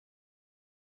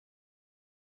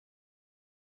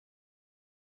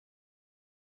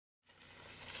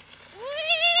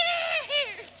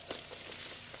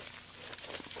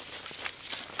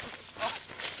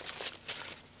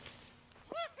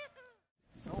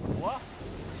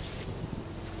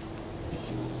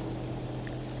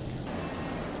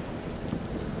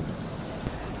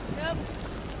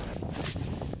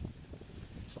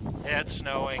Yeah, it's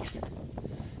snowing.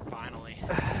 Finally.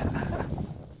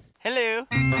 Hello.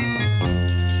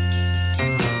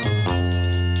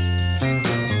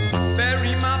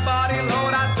 Bury my body,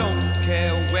 Lord, I don't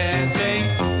care where's they.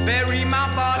 Bury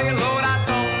my body, Lord, I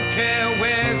don't care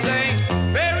where's they.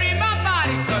 Bury my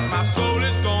body, 'cause my soul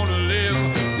is gonna live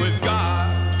with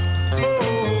God.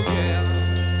 Oh, yeah.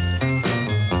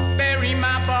 Bury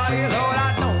my body, Lord,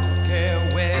 I don't care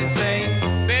where's they.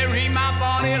 Bury my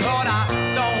body, Lord, I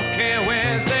don't care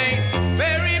where's they.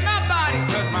 Bury my body,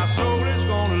 'cause my soul is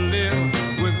gonna live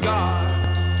with God.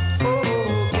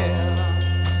 Oh, yeah.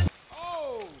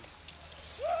 Oh!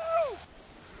 Woo!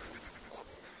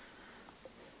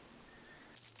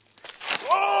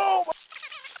 Oh!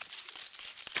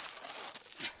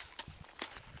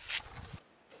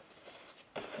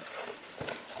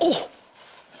 Oh!